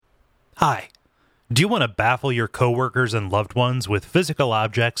Hi. Do you want to baffle your coworkers and loved ones with physical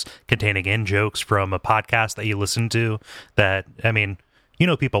objects containing in-jokes from a podcast that you listen to that,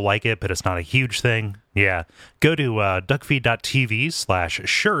 people like it, but it's not a huge thing? Yeah. Go to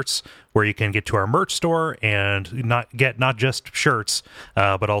duckfeed.tv/shirts, where you can get to our merch store and not just shirts,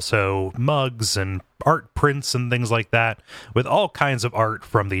 but also mugs and art prints and things like that, with all kinds of art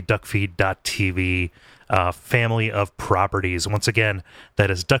from the duckfeed.tv family of properties. Once again,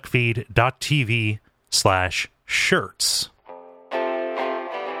 that is duckfeed.tv/shirts.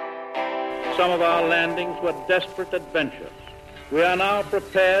 Some of our landings were desperate adventures. We are now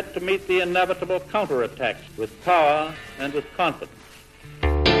prepared to meet the inevitable counterattacks with power and with confidence.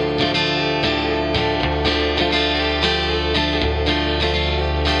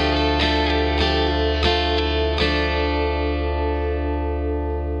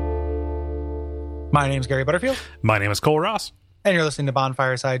 My name is Gary Butterfield. My name is Cole Ross. And you're listening to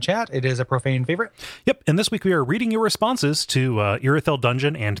Bonfireside Chat. It is a Profaned favorite. Yep, and this week we are reading your responses to Irithyll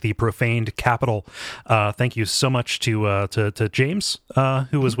Dungeon and the Profaned Capital. Thank you so much to James,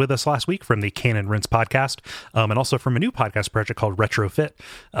 who was with us last week from the Canon Rinse podcast, and also from a new podcast project called Retrofit.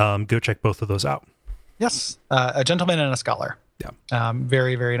 Go check both of those out. Yes, a gentleman and a scholar. Yeah.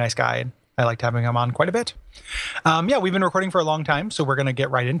 Very, very nice guy. I liked having him on quite a bit. We've been recording for a long time, so we're going to get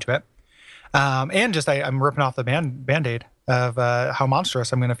right into it. I'm ripping off the band-aid of how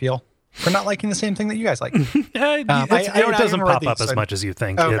monstrous I'm going to feel for not liking the same thing that you guys like. It doesn't pop up as much as you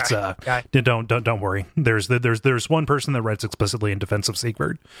think. Okay. It's don't worry. There's one person that writes explicitly in defense of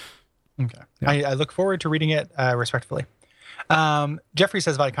Siegfried. Okay, Yeah. I look forward to reading it respectfully. Jeffrey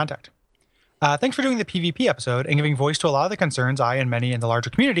says via contact. Thanks for doing the PvP episode and giving voice to a lot of the concerns I and many in the larger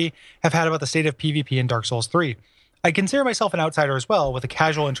community have had about the state of PvP in Dark Souls 3. I consider myself an outsider as well, with a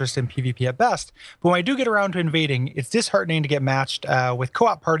casual interest in PvP at best, but when I do get around to invading, it's disheartening to get matched with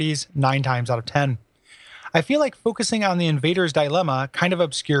co-op parties 9 times out of 10. I feel like focusing on the invader's dilemma kind of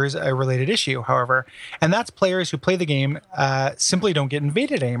obscures a related issue, however, and that's players who play the game simply don't get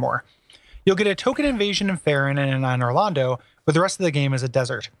invaded anymore. You'll get a token invasion in Farron and in Orlando, but the rest of the game is a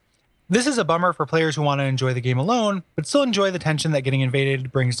desert. This is a bummer for players who want to enjoy the game alone, but still enjoy the tension that getting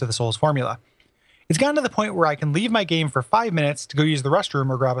invaded brings to the Souls formula. It's gotten to the point where I can leave my game for 5 minutes to go use the restroom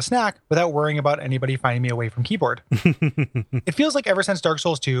or grab a snack without worrying about anybody finding me away from keyboard. It feels like ever since Dark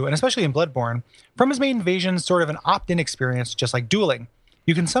Souls 2, and especially in Bloodborne, From has made invasions sort of an opt-in experience, just like dueling.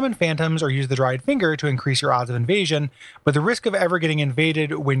 You can summon phantoms or use the dried finger to increase your odds of invasion, but the risk of ever getting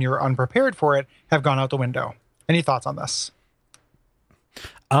invaded when you're unprepared for it have gone out the window. Any thoughts on this?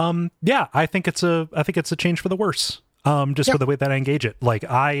 I think it's a change for the worse. For the way that I engage it. Like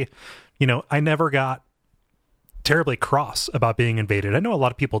I never got terribly cross about being invaded. I know a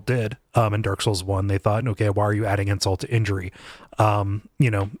lot of people did in Dark Souls 1. They thought, okay, why are you adding insult to injury?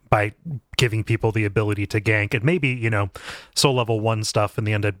 By giving people the ability to gank. And maybe, soul level 1 stuff in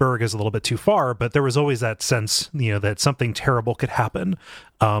the Undead Burg is a little bit too far, but there was always that sense, that something terrible could happen.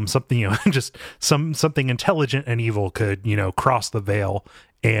 Something intelligent and evil could, cross the veil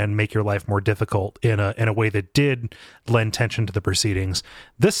and make your life more difficult in a way that did lend tension to the proceedings.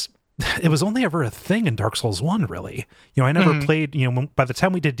 It was only ever a thing in Dark Souls 1, really. I never played, by the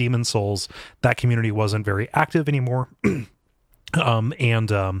time we did Demon Souls, that community wasn't very active anymore.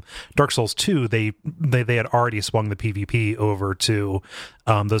 Dark Souls 2, they had already swung the PvP over to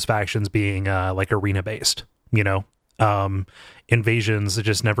those factions being like arena based, invasions. It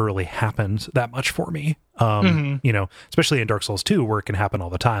just never really happened that much for me. Especially in Dark Souls 2, where it can happen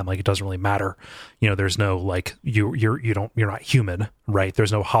all the time. Like, it doesn't really matter. There's no like you're not human, right?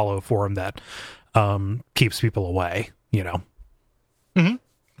 There's no hollow form that keeps people away.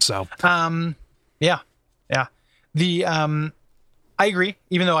 So I agree,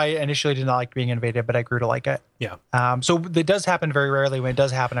 even though I initially did not like being invaded, but I grew to like it. Yeah. So it does happen very rarely. When it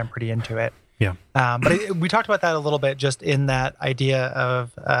does happen, I'm pretty into it. Yeah. We talked about that a little bit, just in that idea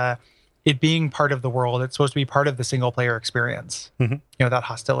of it being part of the world. It's supposed to be part of the single player experience, that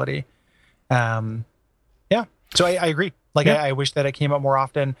hostility. So I agree. Like, yeah. I wish that it came up more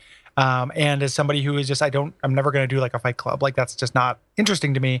often. And as somebody who is just, I'm never going to do like a fight club. Like, that's just not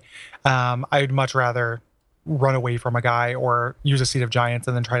interesting to me. I would much rather run away from a guy or use a Seed of Giants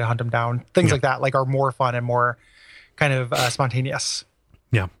and then try to hunt him down. Things like that, like, are more fun and more kind of spontaneous.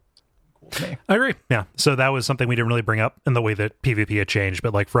 Yeah. Cool to me. I agree. Yeah. So that was something we didn't really bring up in the way that PvP had changed,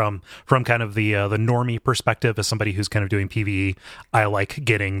 but like from kind of the normie perspective, as somebody who's kind of doing PvE, I like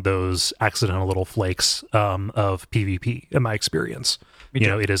getting those accidental little flakes of PvP in my experience.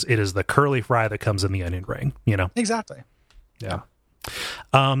 It is the curly fry that comes in the onion ring, Exactly. Yeah.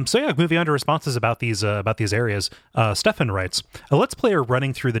 So yeah, moving on to responses about these areas. Stefan writes, "A Let's Player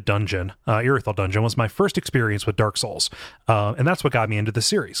running through the dungeon, Irithyll dungeon, was my first experience with Dark Souls, and that's what got me into the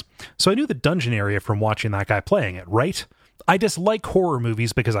series. So I knew the dungeon area from watching that guy playing it, right? I dislike horror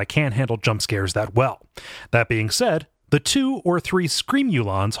movies because I can't handle jump scares that well. That being said, the 2 or 3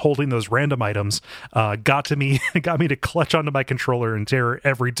 Screamulons holding those random items got me to clutch onto my controller in terror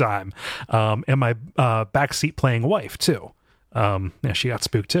every time, and my backseat playing wife too." Yeah, she got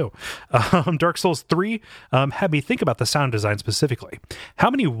spooked too. Dark Souls 3 had me think about the sound design specifically. How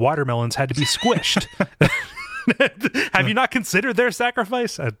many watermelons had to be squished? Have you not considered their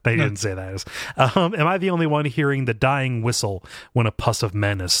sacrifice? They didn't say that. Am I the only one hearing the dying whistle when a pus of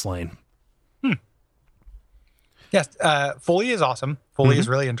men is slain? Yes, Foley is awesome. Foley is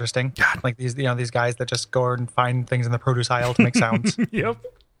really interesting. God. Like these guys that just go and find things in the produce aisle to make sounds. Yep.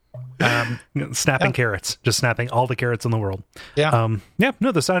 Snapping carrots, just snapping all the carrots in the world. No,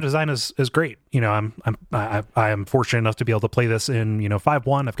 the sound design is great. I am fortunate enough to be able to play this in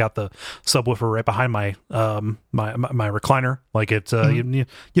 5.1. I've got the subwoofer right behind my my recliner. Like it,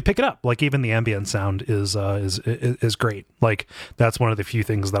 you pick it up. Like even the ambient sound is great. Like that's one of the few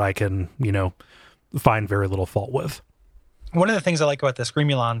things that I can find very little fault with. One of the things I like about the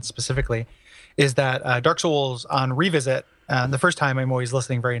Screamulon specifically is that Dark Souls on revisit. The first time I'm always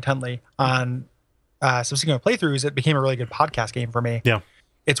listening very intently. On subsequent playthroughs, it became a really good podcast game for me. Yeah.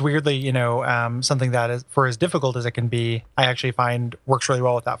 It's weirdly, something that is, for as difficult as it can be, I actually find works really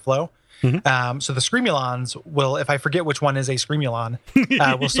well with that flow. So the Screamulons will, if I forget which one is a Screamulon,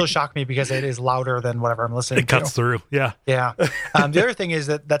 will still shock me because it is louder than whatever I'm listening to. It cuts through. Yeah. Yeah. The other thing is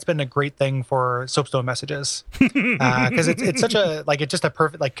that's been a great thing for soapstone messages. Because it's such a, it's just a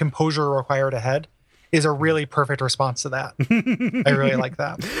perfect, composure required ahead is a really perfect response to that. I really like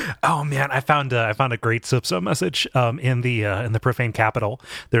that. Oh man, I found a great soapstone message in the Profaned Capital.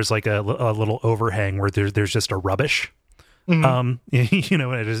 There's like a little overhang where there's just a rubbish.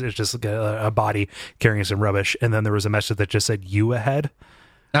 It's just like a body carrying some rubbish, and then there was a message that just said "you ahead."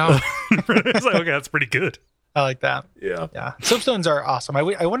 Oh, it's like, okay, that's pretty good. I like that. Yeah. Soapstones are awesome.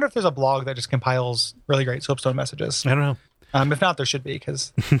 I wonder if there's a blog that just compiles really great soapstone messages. I don't know. If not, there should be,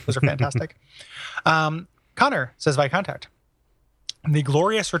 because those are fantastic. Connor says by contact, "The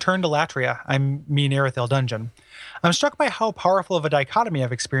glorious return to Latria, Irithyll dungeon. I'm struck by how powerful of a dichotomy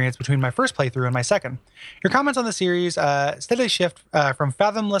I've experienced between my first playthrough and my second. Your comments on the series steadily shift from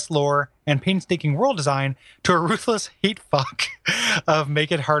fathomless lore and painstaking world design to a ruthless hate fuck of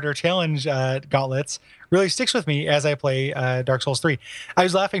make it harder challenge gauntlets really sticks with me as I play Dark Souls 3. I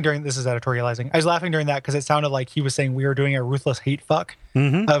was laughing this is editorializing. I was laughing during that because it sounded like he was saying we were doing a ruthless hate fuck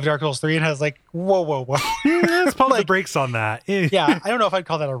of Dark Souls 3, and I was like, whoa. Let's pump the brakes on that. Yeah, I don't know if I'd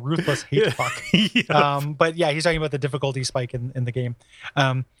call that a ruthless hate fuck. But yeah, he's talking about the difficulty spike in the game.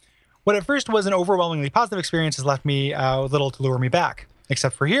 What at first was an overwhelmingly positive experience has left me little to lure me back,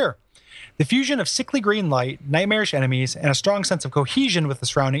 except for here. The fusion of sickly green light, nightmarish enemies, and a strong sense of cohesion with the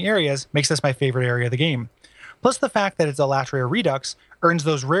surrounding areas makes this my favorite area of the game. Plus the fact that it's a Latria Redux earns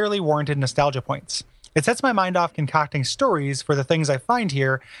those rarely warranted nostalgia points. It sets my mind off concocting stories for the things I find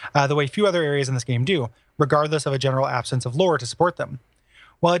here the way few other areas in this game do, regardless of a general absence of lore to support them.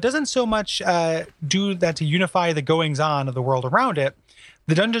 While it doesn't so much do that to unify the goings-on of the world around it,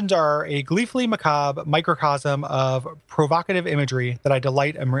 the dungeons are a gleefully macabre microcosm of provocative imagery that I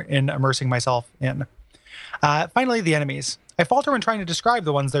delight in immersing myself in. Finally, the enemies. I falter when trying to describe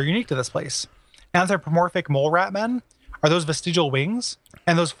the ones that are unique to this place. Anthropomorphic mole rat men? Are those vestigial wings?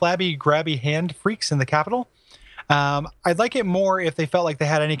 And those flabby, grabby hand freaks in the capital? I'd like it more if they felt like they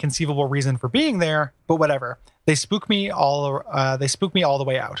had any conceivable reason for being there, but whatever. They spook me all the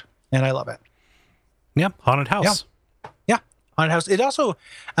way out, and I love it. Yeah, haunted house. Yeah, haunted house. It also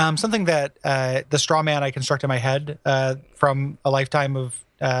something that the straw man I construct in my head from a lifetime of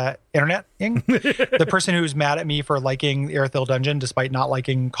interneting. The person who's mad at me for liking Irithyll Dungeon despite not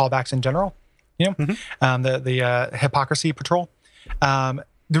liking callbacks in general. The hypocrisy patrol.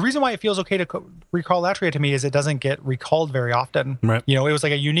 The reason why it feels okay to recall Latria to me is it doesn't get recalled very often. Right. It was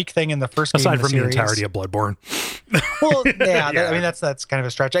like a unique thing in the first aside game from the entirety of Bloodborne. Well, yeah, that's kind of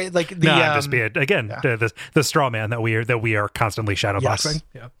a stretch. I'm just being the straw man that we are constantly shadowboxing.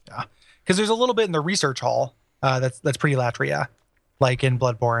 Yes. Yeah. Because there's a little bit in the research hall that's pretty Latria, like in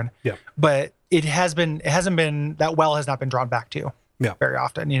Bloodborne. Yeah. But it hasn't been that well has not been drawn back to. Yeah, very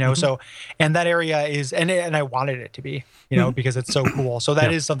often, So, and that area is, and I wanted it to be, because it's so cool. So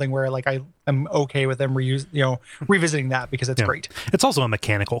that is something where I'm okay with them revisiting that because it's great. It's also a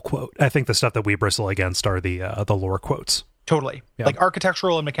mechanical quote. I think the stuff that we bristle against are the lore quotes. Totally. Yeah. Like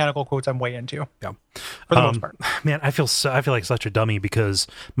architectural and mechanical quotes I'm way into. Yeah. For the most part. Man, I feel like such a dummy because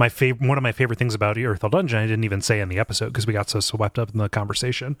one of my favorite things about Irithyll Dungeon, I didn't even say in the episode because we got so swept up in the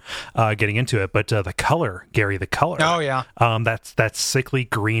conversation getting into it, but the color, Gary, the color. Oh yeah. That sickly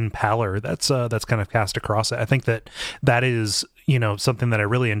green pallor that's kind of cast across it. I think that is, something that I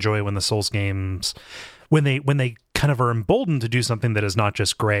really enjoy when the Souls games, when they kind of are emboldened to do something that is not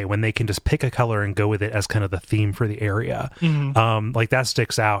just gray, when they can just pick a color and go with it as kind of the theme for the area. Like that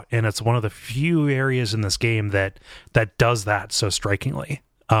sticks out, and it's one of the few areas in this game that does that so strikingly.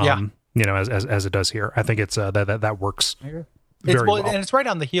 As it does here. I think it's that works very well. And it's right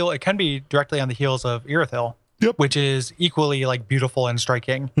on the heel. It can be directly on the heels of Irithyll, which is equally like beautiful and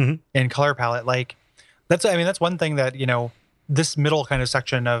striking in color palette. Like that's one thing that this middle kind of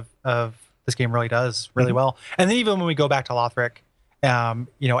section of this game really does really well. And then even when we go back to Lothric,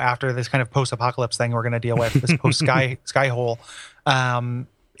 after this kind of post-apocalypse thing we're going to deal with, this post-sky hole,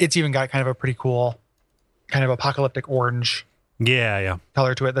 it's even got kind of a pretty cool kind of apocalyptic orange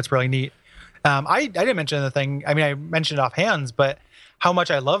color to it that's really neat. I didn't mention the thing. I mean, I mentioned it offhands, but how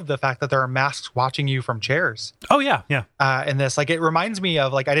much I love the fact that there are masks watching you from chairs. Oh, yeah, yeah. In this, like, it reminds me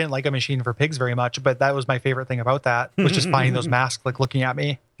of, like, I didn't like A Machine for Pigs very much, but that was my favorite thing about that, was just finding those masks, like, looking at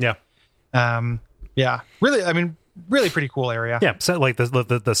me. Yeah. Really pretty cool area. Yeah, so, like,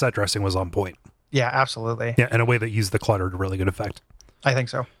 the set dressing was on point. Yeah, absolutely. Yeah, in a way that used the clutter to really good effect. I think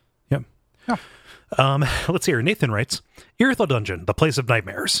so. Yep. Yeah. Let's see here. Nathan writes, Irithyll Dungeon, the place of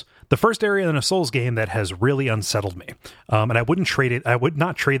nightmares. The first area in a Souls game that has really unsettled me. And I would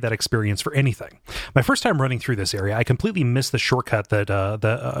not trade that experience for anything. My first time running through this area, I completely missed the shortcut that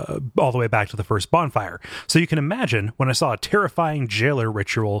all the way back to the first bonfire. So you can imagine when I saw a terrifying jailer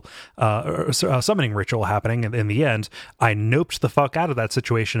ritual, summoning ritual happening in the end, I noped the fuck out of that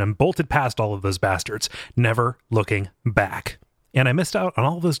situation and bolted past all of those bastards, never looking back. And I missed out on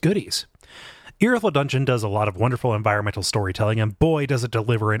all those goodies. Irithyll Dungeon does a lot of wonderful environmental storytelling, and boy, does it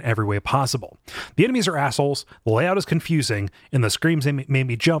deliver in every way possible. The enemies are assholes, the layout is confusing, and the screams made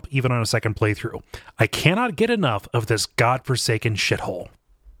me jump even on a second playthrough. I cannot get enough of this godforsaken shithole.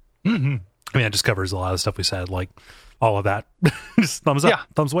 I mean, it just covers a lot of stuff we said, like all of that. Just thumbs up,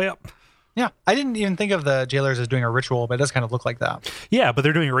 thumbs way up. Yeah, I didn't even think of the jailers as doing a ritual, but it does kind of look like that. Yeah, but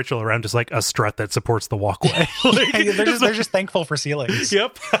they're doing a ritual around just like a strut that supports the walkway. They're just thankful for ceilings.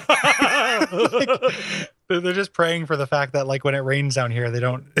 Yep. They're just praying for the fact that, like, when it rains down here, they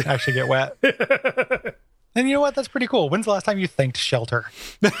don't actually get wet. And you know what? That's pretty cool. When's the last time you thanked shelter?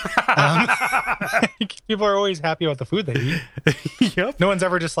 People are always happy about the food they eat. Yep. No one's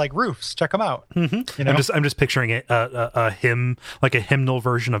ever just like, roofs, check them out. You know? I'm just picturing a hymn, like a hymnal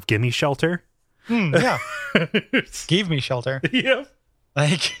version of "Gimme Shelter." Yeah. Gave me shelter. Yeah.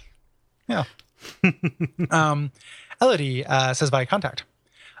 Like, yeah. Elodie says via contact.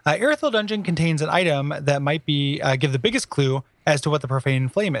 Irithyll Dungeon contains an item that might give the biggest clue as to what the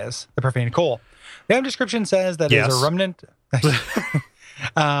Profaned Flame is, the Profaned Coal. The item description says that it is a remnant.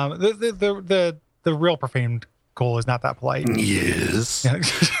 The real Profaned Coal is not that polite. Yes.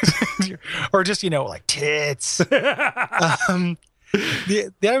 Or just, like tits. The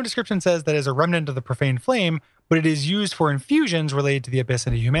item description says that it is a remnant of the Profaned Flame, but it is used for infusions related to the Abyss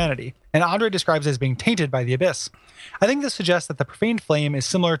and to humanity. And Andre describes it as being tainted by the Abyss. I think this suggests that the Profaned Flame is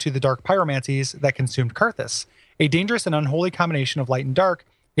similar to the dark pyromancies that consumed Karthus, a dangerous and unholy combination of light and dark,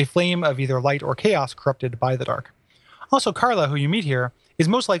 a flame of either light or chaos corrupted by the dark. Also, Carla, who you meet here, is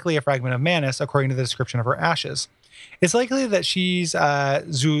most likely a fragment of Manus, according to the description of her ashes. It's likely that she's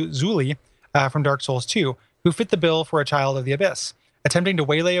Zuli from Dark Souls 2, who fit the bill for a child of the Abyss, attempting to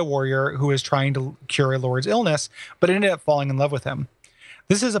waylay a warrior who is trying to cure a lord's illness, but ended up falling in love with him.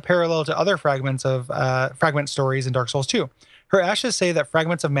 This is a parallel to other fragment stories in Dark Souls 2. Her ashes say that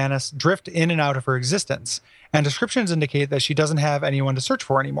fragments of Manus drift in and out of her existence, and descriptions indicate that she doesn't have anyone to search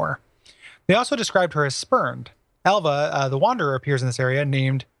for anymore. They also described her as spurned. Alva, the Wanderer, appears in this area,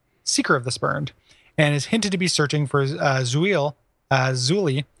 named Seeker of the Spurned, and is hinted to be searching for Zuli,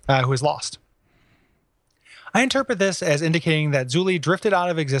 who is lost. I interpret this as indicating that Zuli drifted out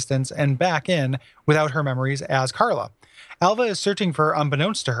of existence and back in without her memories as Carla. Alva is searching for her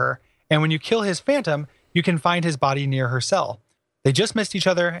unbeknownst to her, and when you kill his phantom, you can find his body near her cell. They just missed each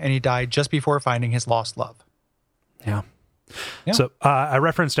other, and he died just before finding his lost love. Yeah. So I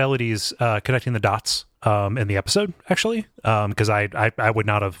referenced Elodie's connecting the dots in the episode, actually, because I would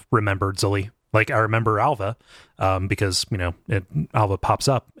not have remembered Zuli. Like, I remember Alva because, Alva pops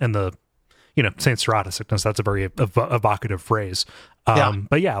up in the, Saint Serata sickness. That's a very evocative phrase.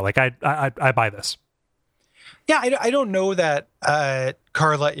 But yeah, like I buy this. Yeah, I don't know that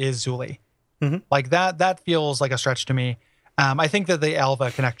Carla is Zuli. Like that feels like a stretch to me. I think that the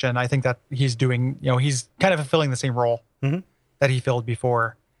Alva connection, I think that he's doing, he's kind of fulfilling the same role that he filled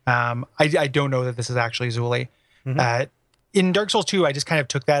before. I don't know that this is actually Zuli. In Dark Souls 2, I just kind of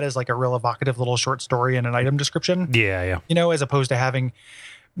took that as like a real evocative little short story and an item description. Yeah. As opposed to having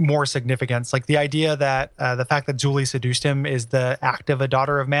more significance. Like the idea that the fact that Zuli seduced him is the act of a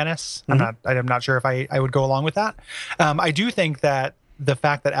daughter of Manus. I'm not sure if I would go along with that. I do think that the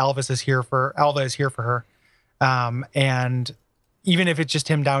fact that Alva is here for her, and even if it's just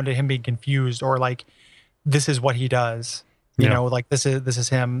him down to him being confused or like this is what he does, like this is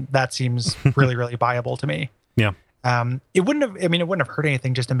him. That seems really really viable to me. Yeah. It wouldn't have hurt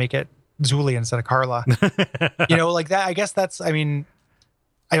anything just to make it Zuli instead of Carla. Like that. I guess that's. I mean,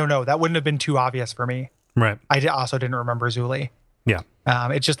 I don't know. That wouldn't have been too obvious for me. Right. I also didn't remember Zuli. Yeah.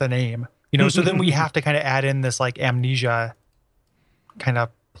 It's just a name. So then we have to kind of add in this like amnesia kind of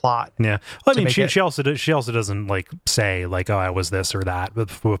plot. Yeah. Well, I mean, she also doesn't like say like, oh, I was this or that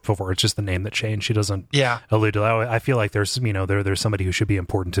before. It's just the name that changed. She doesn't allude to that. I feel like there's there's somebody who should be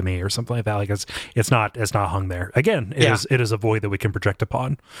important to me or something like that. Like it's not hung there. Again, it is a void that we can project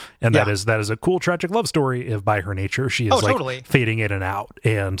upon, and that is a cool tragic love story. If by her nature she is totally fading in and out,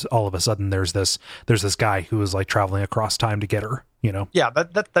 and all of a sudden there's this guy who is like traveling across time to get her. Yeah,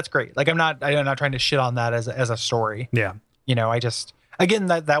 that's great. Like I'm not trying to shit on that as a story. Yeah. I just. Again,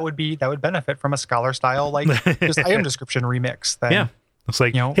 that would benefit from a scholar style like just item description remix. Then, it's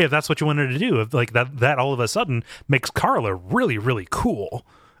like, hey, if that's what you wanted to do, if like that all of a sudden makes Carla really really cool.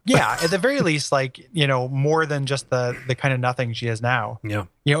 Yeah, at the very least, like more than just the kind of nothing she is now. Yeah,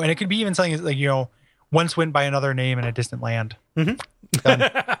 and it could be even something like once went by another name in a distant land. Mm-hmm.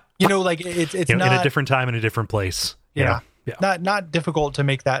 Like it's not in a different time in a different place. Yeah. Not difficult to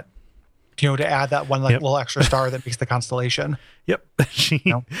make that. To add that one little extra star that makes the constellation. Yep. She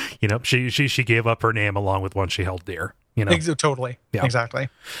gave up her name along with one she held dear. Totally. Yeah. Exactly.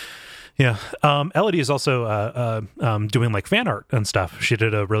 Yeah. Elodie is also doing like fan art and stuff. She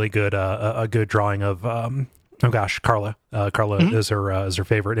did a really good a good drawing of Carla. Carla is her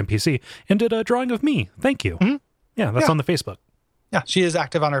favorite NPC and did a drawing of me. Thank you. Mm-hmm. Yeah, that's on the Facebook. Yeah, she is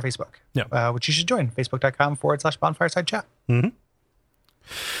active on our Facebook. Yeah. Which you should join. Facebook.com/bonfireside chat. Mm-hmm.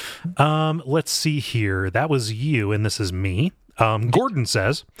 Let's see here. That was you, and this is me. Gordon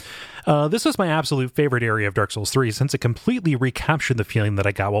says, this was my absolute favorite area of Dark Souls 3 since it completely recaptured the feeling that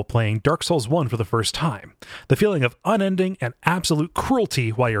I got while playing Dark Souls 1 for the first time. The feeling of unending and absolute cruelty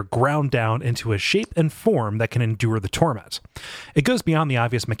while you're ground down into a shape and form that can endure the torment. It goes beyond the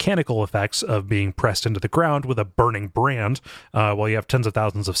obvious mechanical effects of being pressed into the ground with a burning brand while you have tens of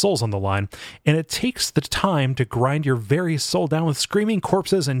thousands of souls on the line, and it takes the time to grind your very soul down with screaming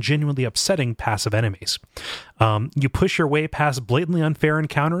corpses and genuinely upsetting passive enemies. You push your way past blatantly unfair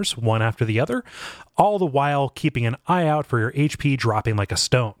encounters, one after the other, all the while keeping an eye out for your HP dropping like a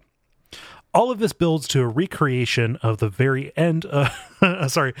stone. All of this builds to a recreation of the very end, of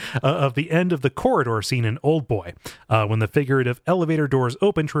the end of the corridor scene in Old Boy, when the figurative elevator doors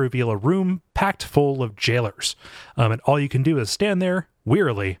open to reveal a room packed full of jailers, and all you can do is stand there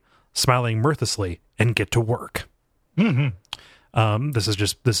wearily, smiling mirthlessly, and get to work. Mm-hmm. This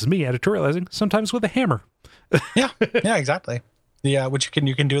is me editorializing, sometimes with a hammer. yeah, exactly. Yeah, which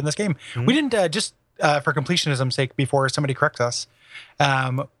you can do in this game. Mm-hmm. We didn't just for completionism's sake before somebody corrects us.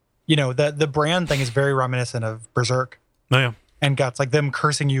 The brand thing is very reminiscent of Berserk. Oh yeah, and Guts, like them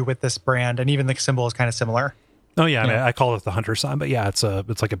cursing you with this brand, and even the symbol is kind of similar. Oh yeah, I call it the hunter sign, but yeah, it's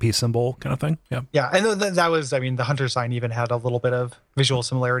like a peace symbol kind of thing. Yeah, and that was, the hunter sign even had a little bit of visual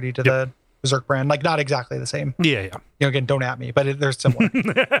similarity to the Berserk brand, like not exactly the same. Yeah. Again, don't at me, but they're similar.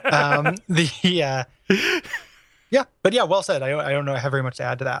 Yeah, but yeah, well said. I don't know. I have very much to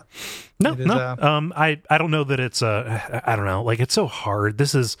add to that. No. I don't know that it's I don't know. Like it's so hard.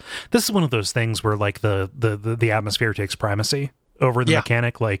 This is one of those things where like the atmosphere takes primacy over the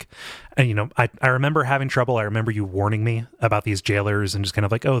mechanic. Like, and I remember having trouble. I remember you warning me about these jailers and just kind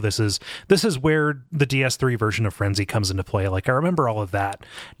of like, oh, this is where the DS3 version of Frenzy comes into play. Like I remember all of that.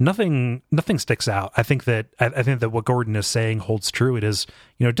 Nothing sticks out. I think that what Gordon is saying holds true. It is,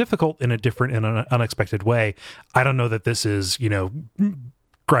 difficult in a different and an unexpected way. I don't know that this is,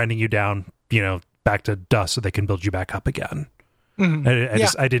 grinding you down, back to dust so they can build you back up again.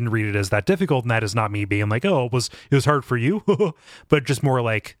 Mm-hmm. I didn't read it as that difficult, and that is not me being like, oh, it was hard for you, but just more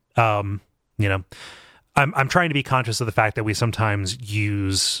like, I'm trying to be conscious of the fact that we sometimes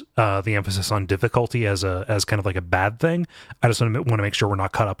use the emphasis on difficulty as kind of like a bad thing. I just want to make sure we're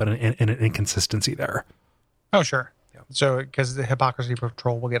not caught up in an inconsistency there. Oh, sure. Yeah. So because the hypocrisy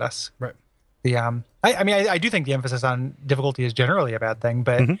patrol will get us right. I do think the emphasis on difficulty is generally a bad thing,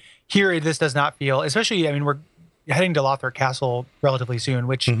 but here this does not feel, especially, we're heading to Lothric Castle relatively soon,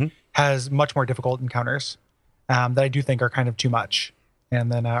 which has much more difficult encounters that I do think are kind of too much. And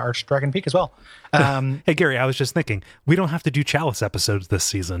then Archdragon Peak as well. Hey, Gary, I was just thinking, we don't have to do Chalice episodes this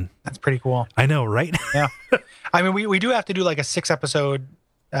season. That's pretty cool. I know, right? Yeah. I mean, we do have to do like a 6-episode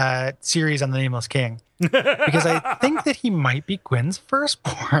series on the Nameless King. Because I think that he might be Gwyn's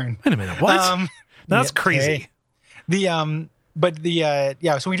firstborn. Wait a minute, what? That's crazy. So we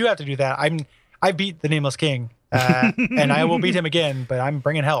do have to do that. I beat the Nameless King, and I will beat him again, but I'm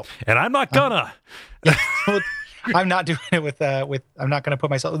bringing help. And I'm not gonna. I'm not doing it with. I'm not going to put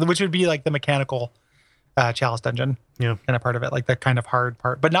myself, which would be like the mechanical Chalice dungeon, kind of part of it, like the kind of hard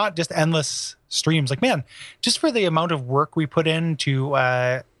part, but not just endless streams. Like, man, just for the amount of work we put into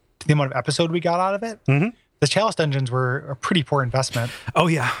the amount of episode we got out of it, the Chalice dungeons were a pretty poor investment. Oh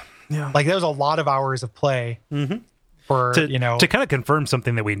yeah. Like there was a lot of hours of play. To kind of confirm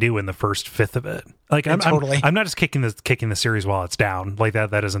something that we knew in the first fifth of it. Like I'm not just kicking the series while it's down, like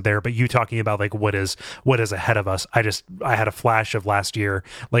that isn't there, but you talking about like what is ahead of us. I had a flash of last year,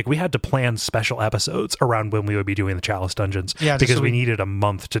 like we had to plan special episodes around when we would be doing the Chalice dungeons because we needed a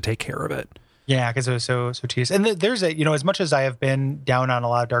month to take care of it. Yeah, because it was so tedious. And there's as much as I have been down on a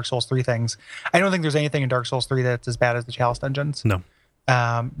lot of Dark Souls 3 things, I don't think there's anything in Dark Souls 3 that's as bad as the Chalice dungeons. No.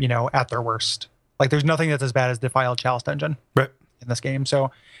 At their worst. Like, there's nothing that's as bad as Defiled Chalice Dungeon in this game. So,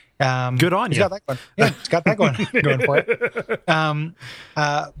 good on you. Got that going. Yeah, it's got that going for it.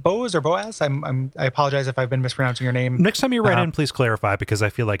 Boaz or Boaz, I apologize if I've been mispronouncing your name. Next time you write in, please clarify, because I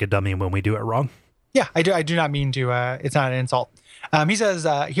feel like a dummy when we do it wrong. Yeah, I do not mean to. It's not an insult. He says,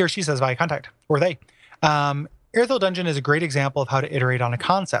 he or she says via contact, or they. Irithyll Dungeon is a great example of how to iterate on a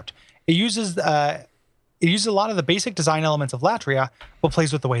concept. It uses a lot of the basic design elements of Latria, but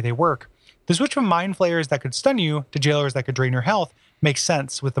plays with the way they work. The switch from Mind Flayers that could stun you to Jailers that could drain your health makes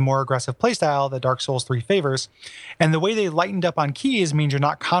sense with the more aggressive playstyle that Dark Souls 3 favors, and the way they lightened up on keys means you're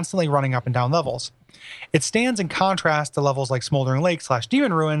not constantly running up and down levels. It stands in contrast to levels like Smoldering Lake /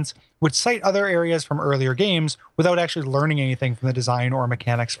 Demon Ruins, which cite other areas from earlier games without actually learning anything from the design or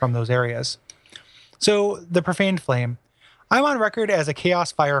mechanics from those areas. So, the Profaned Flame. I'm on record as a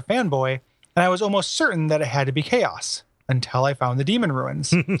Chaos Fire fanboy, and I was almost certain that it had to be Chaos. Until I found the Demon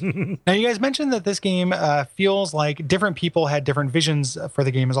Ruins. Now, you guys mentioned that this game feels like different people had different visions for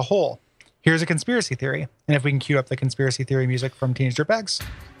the game as a whole. Here's a conspiracy theory. And if we can cue up the conspiracy theory music from Teenage Dirtbags.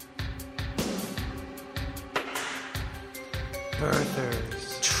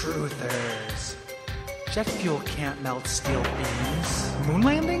 Birthers, truthers. Jet fuel can't melt steel beams. Moon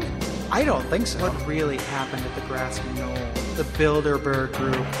landing? I don't think so. What really happened at the Grassy Knoll? The Bilderberg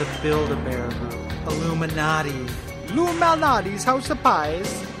Group, the Build-A-Bear Group, Illuminati. Illuminati's House of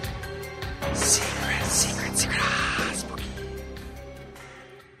Pies. Secret. Spooky.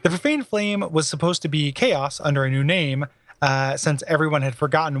 The Profaned Flame was supposed to be Chaos under a new name, since everyone had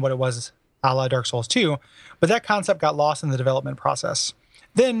forgotten what it was a la Dark Souls 2, but that concept got lost in the development process.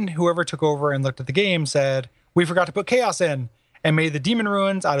 Then, whoever took over and looked at the game said, "We forgot to put Chaos in," and made the Demon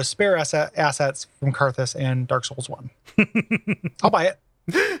Ruins out of spare assets from Karthus and Dark Souls 1. I'll buy it.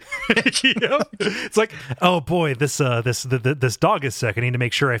 It's like, oh boy, this dog is sick. I need to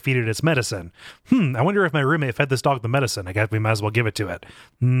make sure I feed it its medicine. I wonder if my roommate fed this dog the medicine. I guess we might as well give it to it.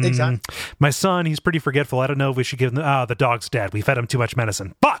 Exactly. My son, he's pretty forgetful. I don't know if we should give him. The dog's dead. We fed him too much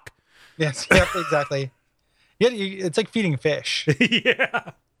medicine. Fuck. Yes. Yep. Exactly. Yeah. It's like feeding fish.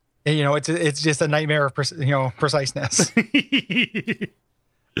 Yeah. It's just a nightmare of preciseness.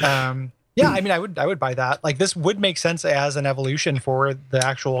 Yeah, I mean, I would buy that. Like, this would make sense as an evolution for the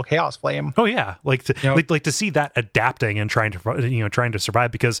actual Chaos Flame. Oh yeah, like to see that adapting and trying to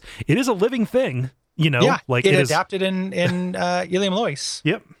survive, because it is a living thing. Yeah, like it adapted in Ilium Lois.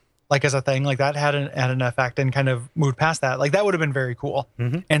 Yep. Like, as a thing, like that had an effect and kind of moved past that. Like, that would have been very cool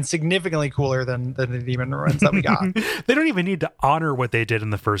and significantly cooler than the Demon Ruins that we got. They don't even need to honor what they did in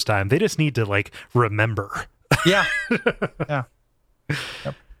the first time. They just need to like remember. Yeah. Yeah.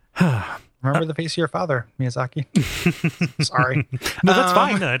 Yep. Remember the face of your father, Miyazaki. Sorry. No, that's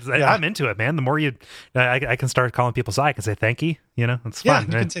fine. No, I'm into it, man. The more I can start calling people Sai. I can say thank you. It's fun. Yeah, you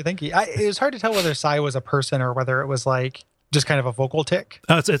can say thank you. It was hard to tell whether Sai was a person or whether it was like just kind of a vocal tick.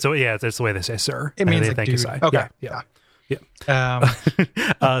 Oh, it's the way they say sir. It means they like thank dude. you, Sai. Okay. Yeah.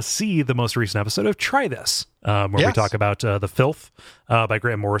 See the most recent episode of Try This, where we talk about The Filth by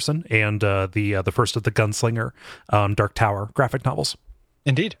Grant Morrison and the first of the Gunslinger Dark Tower graphic novels.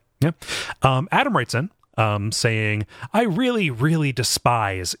 Indeed. Yeah. Adam writes in saying, I really, really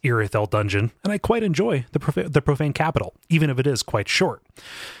despise Irithyll Dungeon, and I quite enjoy the Profane Capital, even if it is quite short.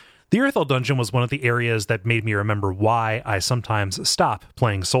 The Irithyll dungeon was one of the areas that made me remember why I sometimes stop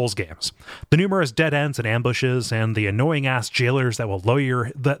playing Souls games. The numerous dead ends and ambushes, and the annoying-ass jailers that will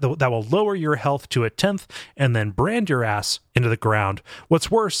lower your health to a 10th and then brand your ass into the ground.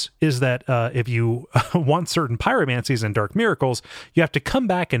 What's worse is that if you want certain pyromancies and dark miracles, you have to come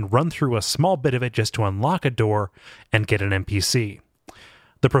back and run through a small bit of it just to unlock a door and get an NPC.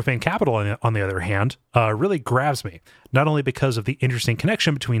 The Profaned Capital, on the other hand, really grabs me, not only because of the interesting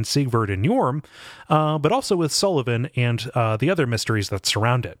connection between Sigvard and Yorm, but also with Sullivan and the other mysteries that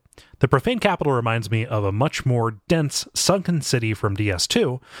surround it. The Profaned Capital reminds me of a much more dense, sunken city from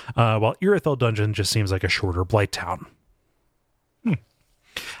DS2, while Irithyll Dungeon just seems like a shorter Blight Town.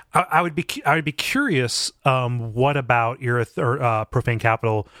 I would be curious what about Profaned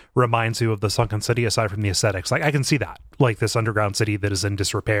Capital reminds you of the Sunken City aside from the aesthetics. Like I can see that, like this underground city that is in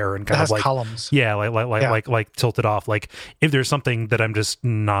disrepair and kind of like columns. Yeah, like tilted off. Like if there's something that I'm just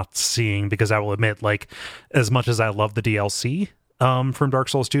not seeing, because I will admit, like as much as I love the DLC from Dark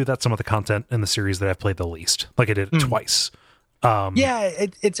Souls 2, that's some of the content in the series that I've played the least. Like I did it twice.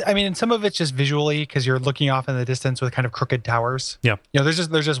 It's I mean, some of it's just visually because you're looking off in the distance with kind of crooked towers. Yeah, there's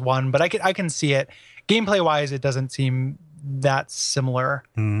just one, but I can see it. Gameplay wise, it doesn't seem that similar.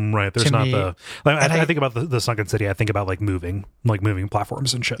 Right. There's not the. Like, I think about the Sunken City. I think about like moving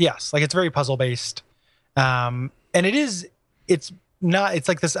platforms and shit. Yes, like it's very puzzle based, and it's not. It's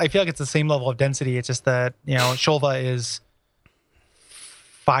like this. I feel like it's the same level of density. It's just that Shulva is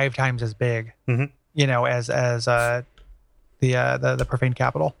 5 times as big. As the Profaned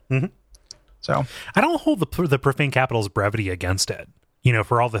Capital. So I don't hold the Profaned Capital's brevity against it.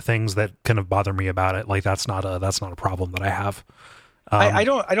 For all the things that kind of bother me about it, like that's not a problem that I have. I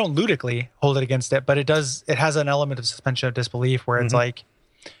don't ludically hold it against it, but it has an element of suspension of disbelief where it's like,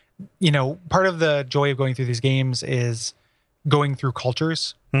 part of the joy of going through these games is going through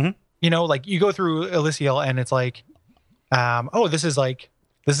cultures. Like you go through Irithyll and it's like, this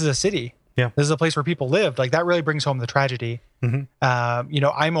is a city. Yeah. This is a place where people lived. Like that really brings home the tragedy.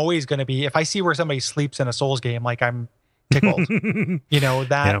 I'm always going to be, if I see where somebody sleeps in a Souls game, like I'm tickled, and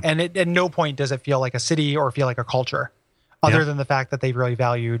at no point does it feel like a city or feel like a culture other than the fact that they really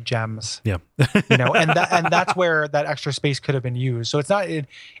valued gems. Yeah. And that's where that extra space could have been used. So it's not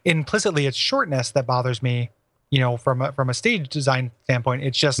implicitly it's shortness that bothers me, from a stage design standpoint.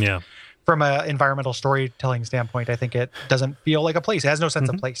 It's just from an environmental storytelling standpoint, I think it doesn't feel like a place. It has no sense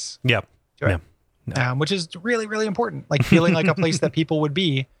of place. Yeah. No. Which is really, really important. Like feeling like a place that people would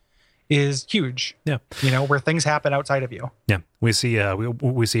be is huge. Yeah. Where things happen outside of you. Yeah. We see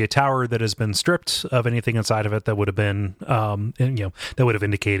we see a tower that has been stripped of anything inside of it that would have been that would have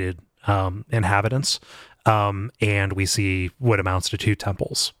indicated inhabitants. And we see what amounts to 2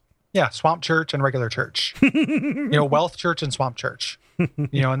 temples. Yeah, Swamp Church and regular church. Wealth Church and Swamp Church.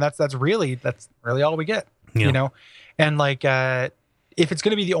 And that's really all we get. And like if it's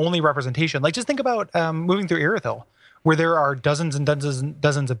going to be the only representation, like just think about moving through Irithyll, where there are dozens and dozens and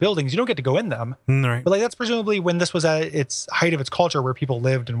dozens of buildings. You don't get to go in them, right? But like that's presumably when this was at its height of its culture, where people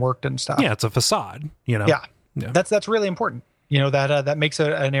lived and worked and stuff. Yeah, it's a facade. Yeah. That's really important. That makes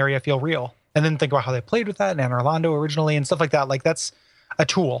an area feel real. And then think about how they played with that in Anne Orlando originally and stuff like that. Like that's a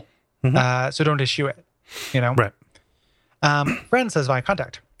tool. So don't eschew it. Right. Friend says via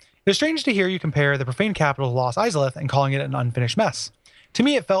contact. It's strange to hear you compare the Profaned Capital to Lost Izalith and calling it an unfinished mess. To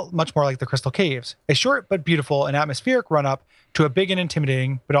me, it felt much more like the Crystal Caves, a short but beautiful and atmospheric run-up to a big and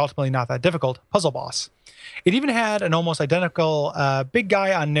intimidating, but ultimately not that difficult, puzzle boss. It even had an almost identical big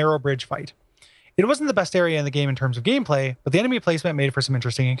guy on narrow bridge fight. It wasn't the best area in the game in terms of gameplay, but the enemy placement made for some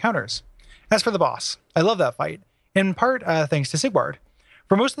interesting encounters. As for the boss, I love that fight, in part thanks to Sigvard.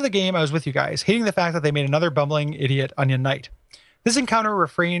 For most of the game, I was with you guys, hating the fact that they made another bumbling idiot Onion Knight. This encounter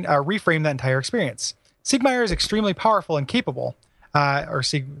reframed that entire experience. Sigmire is extremely powerful and capable. Tell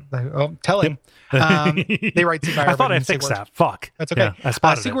him. They write Sigmire. I thought I fixed that. Fuck. That's okay.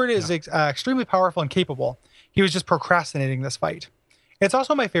 Yeah, Sigurd is extremely powerful and capable. He was just procrastinating this fight. It's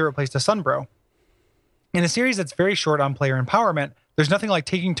also my favorite place to sunbro. In a series that's very short on player empowerment, there's nothing like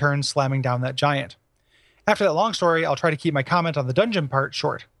taking turns slamming down that giant. After that long story, I'll try to keep my comment on the dungeon part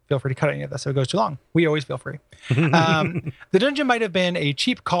short. Feel free to cut any of this if it goes too long. We always feel free. The dungeon might have been a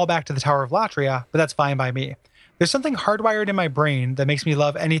cheap callback to the Tower of Latria, but that's fine by me. There's something hardwired in my brain that makes me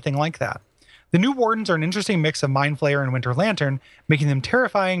love anything like that. The new wardens are an interesting mix of Mind Flayer and Winter Lantern, making them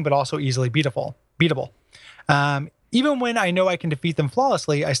terrifying but also easily beatable. Even when I know I can defeat them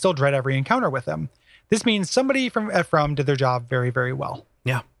flawlessly, I still dread every encounter with them. This means somebody from did their job very, very well.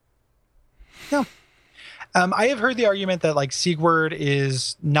 Yeah. I have heard the argument that like Sigurd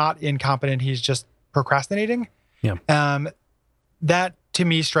is not incompetent; he's just procrastinating. Yeah. That to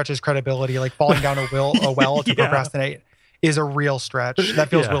me stretches credibility. Like falling down a well to procrastinate is a real stretch. That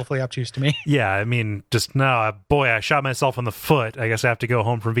feels willfully obtuse to me. Yeah, I mean, just no, boy, I shot myself in the foot. I guess I have to go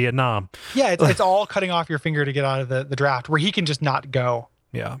home from Vietnam. Yeah, it's all cutting off your finger to get out of the draft, where he can just not go.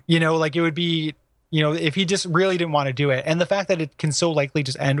 Yeah. Like it would be, if he just really didn't want to do it. And the fact that it can so likely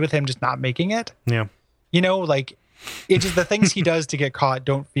just end with him just not making it. Yeah. Like it just, the things he does to get caught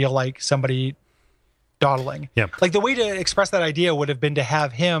don't feel like somebody dawdling. Yeah. Like the way to express that idea would have been to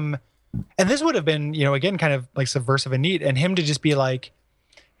have him, and this would have been, again, kind of like subversive and neat, and him to just be like,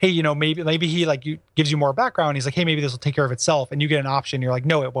 hey, maybe he like gives you more background. He's like, hey, maybe this will take care of itself. And you get an option. You're like,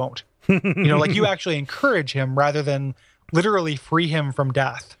 no, it won't. Like you actually encourage him rather than literally free him from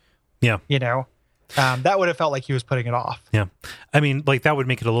death. Yeah. That would have felt like he was putting it off. Yeah. I mean, like that would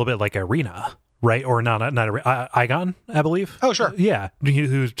make it a little bit like Irina, right? Or not Igon, I believe. Oh, sure. Yeah.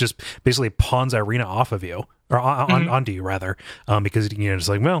 Who just basically pawns Irina off of you, or onto you rather, because it's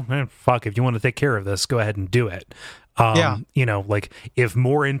like, well, fuck, if you want to take care of this, go ahead and do it. Like if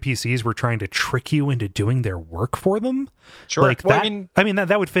more NPCs were trying to trick you into doing their work for them, sure. Like well, that,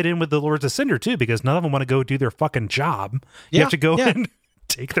 that would fit in with the Lords of Cinder too, because none of them want to go do their fucking job. You have to go and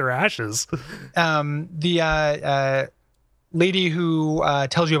take their ashes. The lady who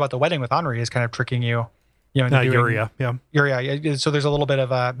tells you about the wedding with Henri is kind of tricking you. Yuria. Yeah. Yuria. So there's a little bit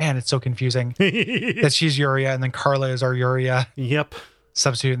of man, it's so confusing that she's Yuria and then Carla is our Yuria. Yep.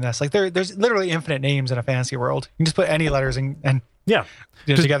 Substituting this, like there's literally infinite names in a fantasy world. You can just put any letters and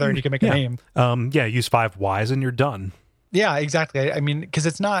together and you can make a name. Use 5 Ys and you're done. Yeah, exactly. I mean, because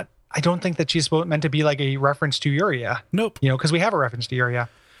it's not. I don't think that she's meant to be like a reference to Yuria. Nope. Because we have a reference to Yuria.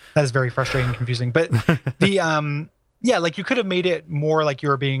 That is very frustrating and confusing. But the like you could have made it more like you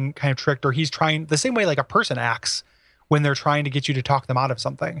were being kind of tricked, or he's trying the same way like a person acts when they're trying to get you to talk them out of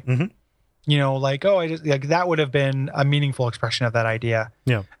something. Mm-hmm. Like, I just like that would have been a meaningful expression of that idea.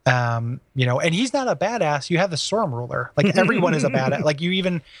 Yeah. And he's not a badass. You have the storm ruler. Like everyone is a badass. Like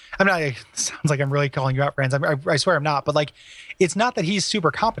it sounds like I'm really calling you out, friends. I swear I'm not, but like, it's not that he's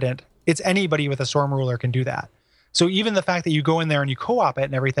super competent. It's anybody with a storm ruler can do that. So even the fact that you go in there and you co-op it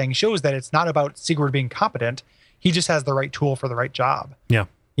and everything shows that it's not about Sigurd being competent. He just has the right tool for the right job. Yeah.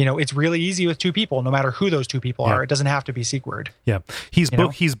 It's really easy with 2 people, no matter who those 2 people are. It doesn't have to be Sigurd. Yeah. He's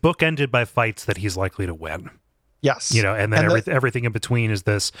bookended by fights that he's likely to win. Yes. And then everything in between is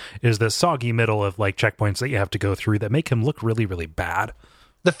this soggy middle of like checkpoints that you have to go through that make him look really, really bad.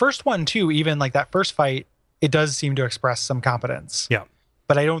 The first one too, even like that first fight, it does seem to express some competence. Yeah.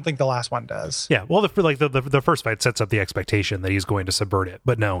 But I don't think the last one does. Yeah. Well, the first fight sets up the expectation that he's going to subvert it,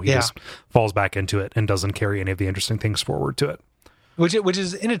 but no, he just falls back into it and doesn't carry any of the interesting things forward to it. Which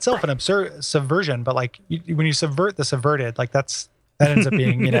is in itself an absurd subversion, but like when you subvert the subverted, like that ends up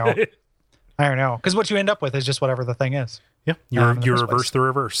being, I don't know, because what you end up with is just whatever the thing is. Yeah, you reverse the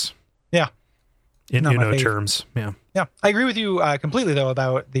reverse. Yeah, in terms. Yeah, yeah. I agree with you completely though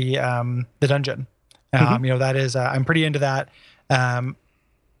about the dungeon. That is I'm pretty into that.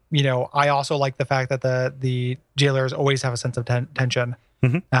 I also like the fact that the jailers always have a sense of tension.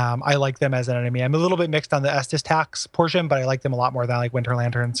 Mm-hmm. I like them as an enemy. I'm a little bit mixed on the Estes tax portion, but I like them a lot more than I like Winter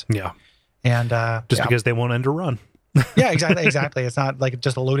Lanterns. Yeah. And because they won't end a run. Yeah, exactly. It's not like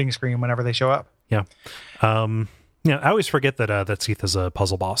just a loading screen whenever they show up. Yeah. I always forget that Seath is a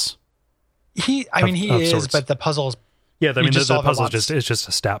puzzle boss. He is, sorts. But the puzzles. Yeah, the puzzle is just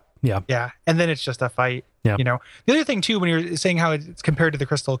a step. Yeah. Yeah. And then it's just a fight. Yeah. The other thing too, when you're saying how it's compared to the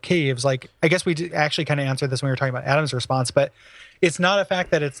Crystal Caves, like I guess we actually kind of answered this when we were talking about Adam's response, but it's not a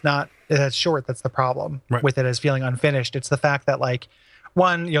fact that it's short that's the problem with it as feeling unfinished. It's the fact that like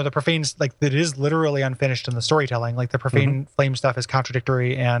one, the Profaned, like it is literally unfinished in the storytelling. Like the Profaned flame stuff is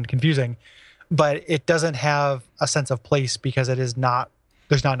contradictory and confusing, but it doesn't have a sense of place because there's not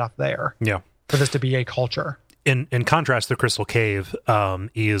enough there for this to be a culture. In contrast, the Crystal Cave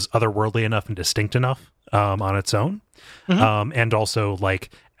is otherworldly enough and distinct enough on its own, and also like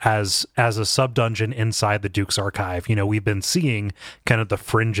as a sub dungeon inside the Duke's archive. We've been seeing kind of the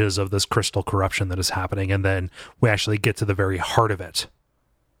fringes of this crystal corruption that is happening, and then we actually get to the very heart of it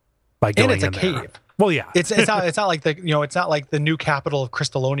by going in there. And it's a cave. Well, yeah, it's not like it's not like the new capital of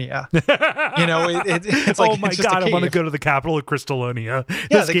Crystallonia. It's like, oh my god, I want to go to the capital of Crystallonia.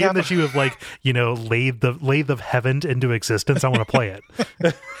 Yeah, this game that you have laid of heaven into existence. I want to play it.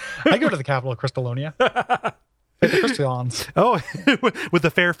 I go to the capital of Crystallonia. The Crystallons. Oh, with the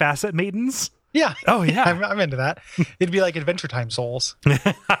fair facet maidens. Yeah. Oh yeah, I'm into that. It'd be like Adventure Time Souls,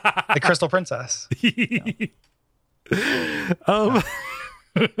 the Crystal Princess.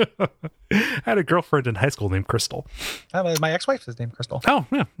 I had a girlfriend in high school named Crystal. My ex-wife is named Crystal. Oh,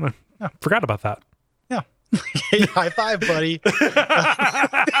 yeah. Forgot about that. Yeah. Hey, high five, buddy.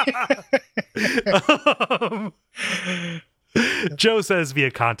 Joe says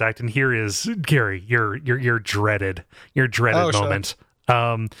via contact, and here is Gary, your dreaded moment.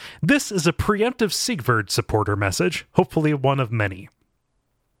 Sure. This is a preemptive Sigvard supporter message, hopefully one of many.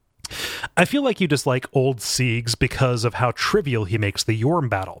 I feel like you dislike old Siegs because of how trivial he makes the Yorm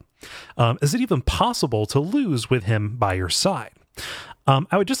battle. Is it even possible to lose with him by your side?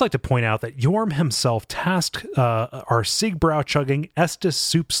 I would just like to point out that Yorm himself tasked our Siegbrow-chugging, Estus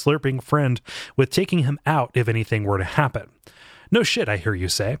soup-slurping friend with taking him out if anything were to happen. No shit, I hear you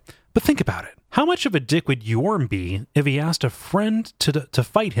say, but think about it. How much of a dick would Yorm be if he asked a friend to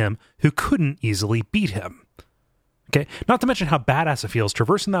fight him who couldn't easily beat him? Okay, not to mention how badass it feels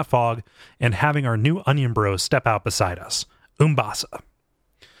traversing that fog and having our new onion bros step out beside us. Umbasa.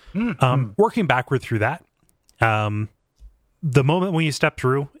 Working backward through that, the moment when you step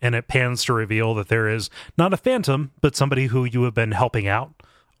through and it pans to reveal that there is not a phantom, but somebody who you have been helping out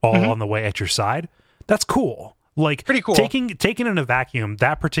all on the way at your side, that's cool. Like, pretty cool. Taking in a vacuum,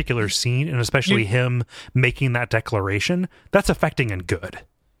 that particular scene, and especially him making that declaration, that's affecting and good.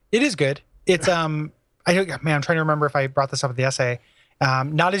 It is good. It's, I'm trying to remember if I brought this up at the essay.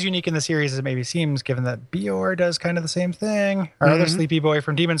 Not as unique in the series as it maybe seems, given that Bior does kind of the same thing. Our other sleepy boy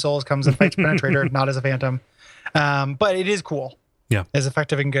from Demon Souls comes and fights Penetrator, not as a phantom. But it is cool. Yeah. Is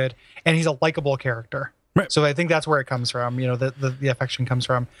effective and good. And he's a likable character. Right. So I think that's where it comes from. The affection comes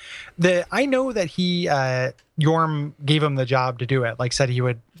from. I know that Yorm gave him the job to do it. Like, said he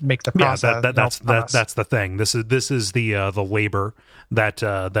would make the process. That's the thing. This is the labor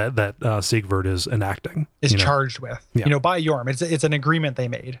that Sigvard is enacting. Is charged with. Yeah. By Yorm. It's an agreement they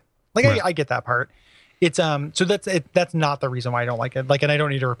made. Like, right. I get that part. It's so that's not the reason why I don't like it. Like, and I don't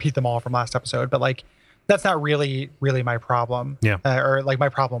need to repeat them all from last episode, but like, that's not really my problem. Yeah. Or like my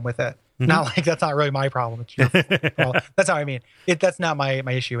problem with it. Not like that's not really my problem. It's your problem. That's how I mean. That's not my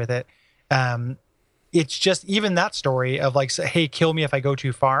issue with it. It's just even that story of like, hey, kill me if I go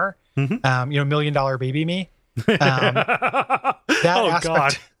too far. $1 million baby me. That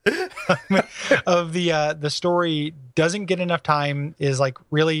aspect of the story doesn't get enough time. Is like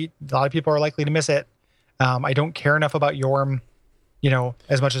really a lot of people are likely to miss it. I don't care enough about Yorm,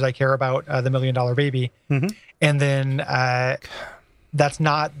 as much as I care about the $1 million baby. And then that's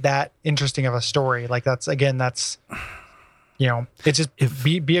not that interesting of a story. Like it's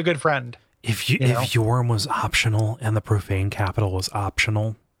just be a good friend. If Yorm was optional and the profane capital was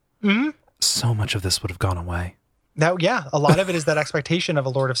optional, so much of this would have gone away. A lot of it is that expectation of a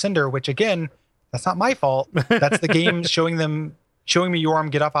Lord of Cinder, which again, that's not my fault. That's the game showing me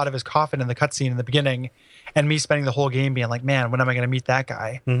Yorm get up out of his coffin in the cutscene in the beginning, and me spending the whole game being like, man, when am I going to meet that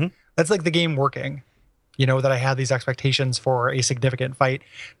guy? That's like the game working. That I had these expectations for a significant fight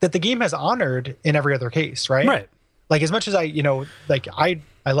that the game has honored in every other case, right? Right. Like, as much as I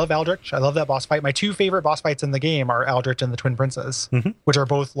love Aldrich. I love that boss fight. My two favorite boss fights in the game are Aldrich and the Twin Princes, which are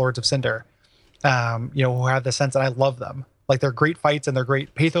both Lords of Cinder, who have the sense, and I love them. Like, they're great fights, and they're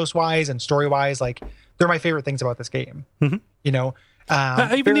great pathos-wise and story-wise. Like, they're my favorite things about this game. Even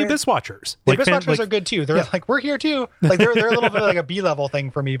the Abyss Watchers. The Abyss Watchers are good too. They're like, we're here too. Like they're a little bit like a B-level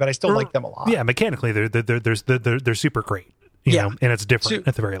thing for me, but I still like them a lot. Yeah, mechanically they're super great. You know, and it's different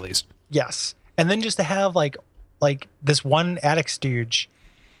at the very least. Yes, and then just to have like this one attic stooge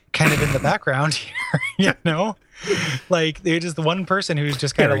kind of in the background here, like they're just the one person who's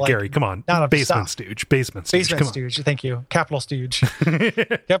just kind of like, Gary, come on, not a basement stooge. Thank you, capital stooge,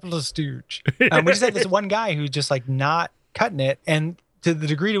 capital stooge. We just had this one guy who's just like not cutting it, and to the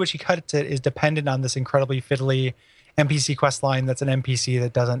degree to which he cuts it is dependent on this incredibly fiddly NPC quest line that's an NPC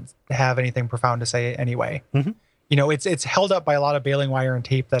that doesn't have anything profound to say anyway. It's held up by a lot of baling wire and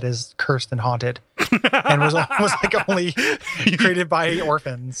tape that is cursed and haunted and was like only created by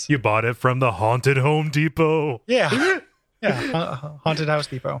orphans. You bought it from the Haunted Home Depot. Haunted House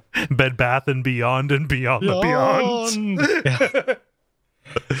Depot, Bed Bath and Beyond and Beyond the Beyond.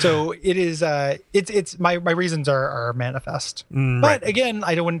 So it is it's my reasons are manifest. But again,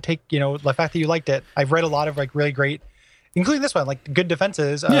 I don't want to take the fact that you liked it. I've read a lot of like really great, including this one, like good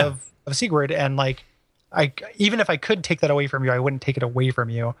defenses of Sigurd, and like even if I could take that away from you, I wouldn't take it away from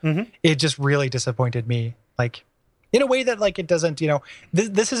you. It just really disappointed me, like in a way that like it doesn't,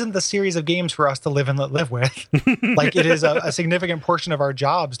 this isn't the series of games for us to live and let live with. Like it is a significant portion of our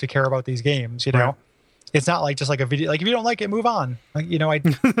jobs to care about these games, Right. It's not like just like a video. Like if you don't like it, move on. Like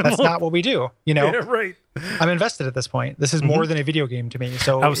that's not what we do. Yeah, right. I'm invested at this point. This is more than a video game to me.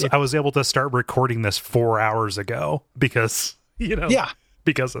 So I was able to start recording this 4 hours ago because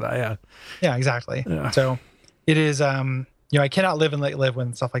because of that. Yeah, exactly. Yeah. So it is. I cannot live and let live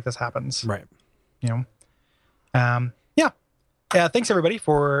when stuff like this happens. Right. Thanks everybody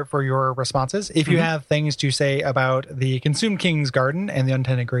for your responses. If you have things to say about the Consumed King's Garden and the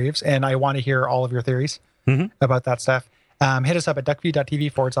Untended Graves, and I want to hear all of your theories about that stuff, hit us up at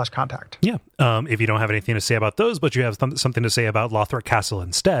duckview.tv/contact. Yeah. If you don't have anything to say about those, but you have something to say about Lothric Castle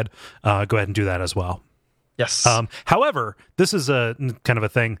instead, go ahead and do that as well. Yes. However, this is a kind of a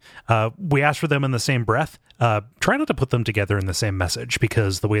thing. We asked for them in the same breath. Try not to put them together in the same message,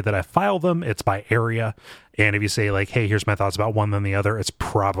 because the way that I file them, it's by area. And if you say like, hey, here's my thoughts about one than the other, it's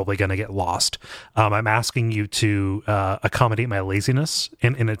probably going to get lost. I'm asking you to accommodate my laziness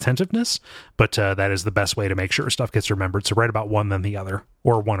and inattentiveness, but that is the best way to make sure stuff gets remembered. So write about one than the other,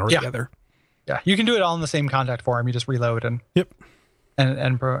 or one or the other. Yeah, you can do it all in the same contact form. You just reload and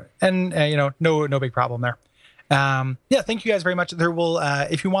no big problem there. Thank you guys very much. There will,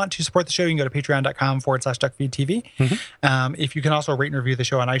 if you want to support the show, you can go to patreon.com/duckfeedtv. If you can also rate and review the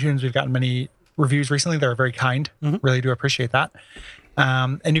show on iTunes, we've gotten many reviews recently. They're very kind. Really do appreciate that.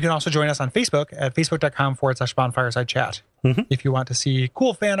 And you can also join us on Facebook at facebook.com/bonfireside chat. If you want to see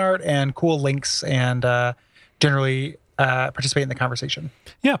cool fan art and cool links and generally participate in the conversation.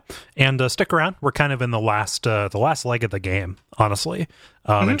 Yeah, and stick around. We're kind of in the last leg of the game, honestly,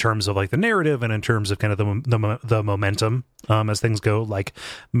 in terms of like the narrative and in terms of kind of the momentum as things go. Like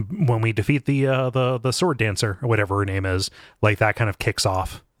when we defeat the sword dancer or whatever her name is, like that kind of kicks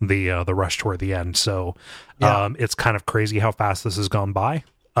off the rush toward the end. So it's kind of crazy how fast this has gone by.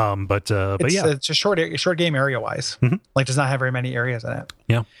 But it's a short game area wise. Like does not have very many areas in it.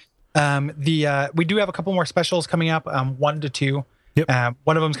 Yeah. We do have a couple more specials coming up, 1 to 2. Yep.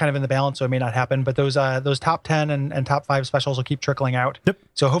 One of them's kind of in the balance, so it may not happen, but those top 10 and top 5 specials will keep trickling out. Yep.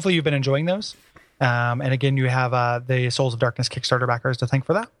 So hopefully you've been enjoying those. And again, you have the Souls of Darkness Kickstarter backers to thank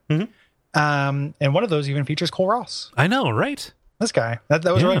for that. And one of those even features Cole Ross. I know, right? This guy. That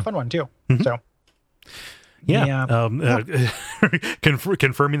was a really fun one too. So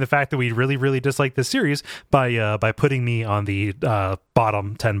confirming the fact that we really, really dislike this series by putting me on the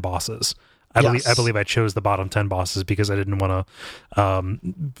bottom 10 bosses. I believe I chose the bottom 10 bosses because I didn't want to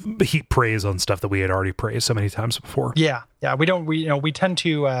heap praise on stuff that we had already praised so many times before. Yeah. We tend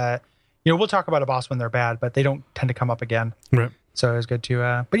to we'll talk about a boss when they're bad, but they don't tend to come up again. Right. So it was good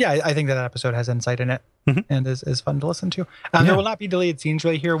to but yeah, I think that episode has insight in it and is fun to listen to. There will not be deleted scenes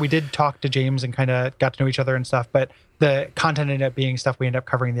really here. We did talk to James and kind of got to know each other and stuff, but the content ended up being stuff we end up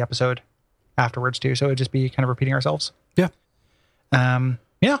covering in the episode afterwards too. So it'd just be kind of repeating ourselves. Yeah.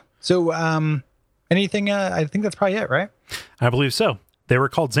 So anything, I think that's probably it, right? I believe so. They were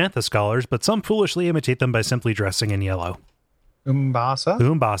called Xantha Scholars, but some foolishly imitate them by simply dressing in yellow. Umbasa.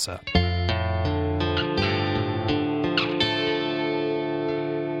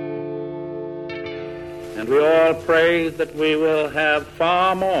 And we all pray that we will have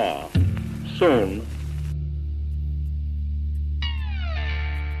far more soon.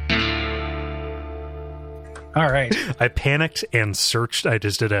 All right. I panicked and searched. I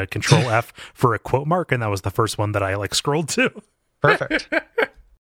just did a Control F for a quote mark, and that was the first one that I scrolled to. Perfect.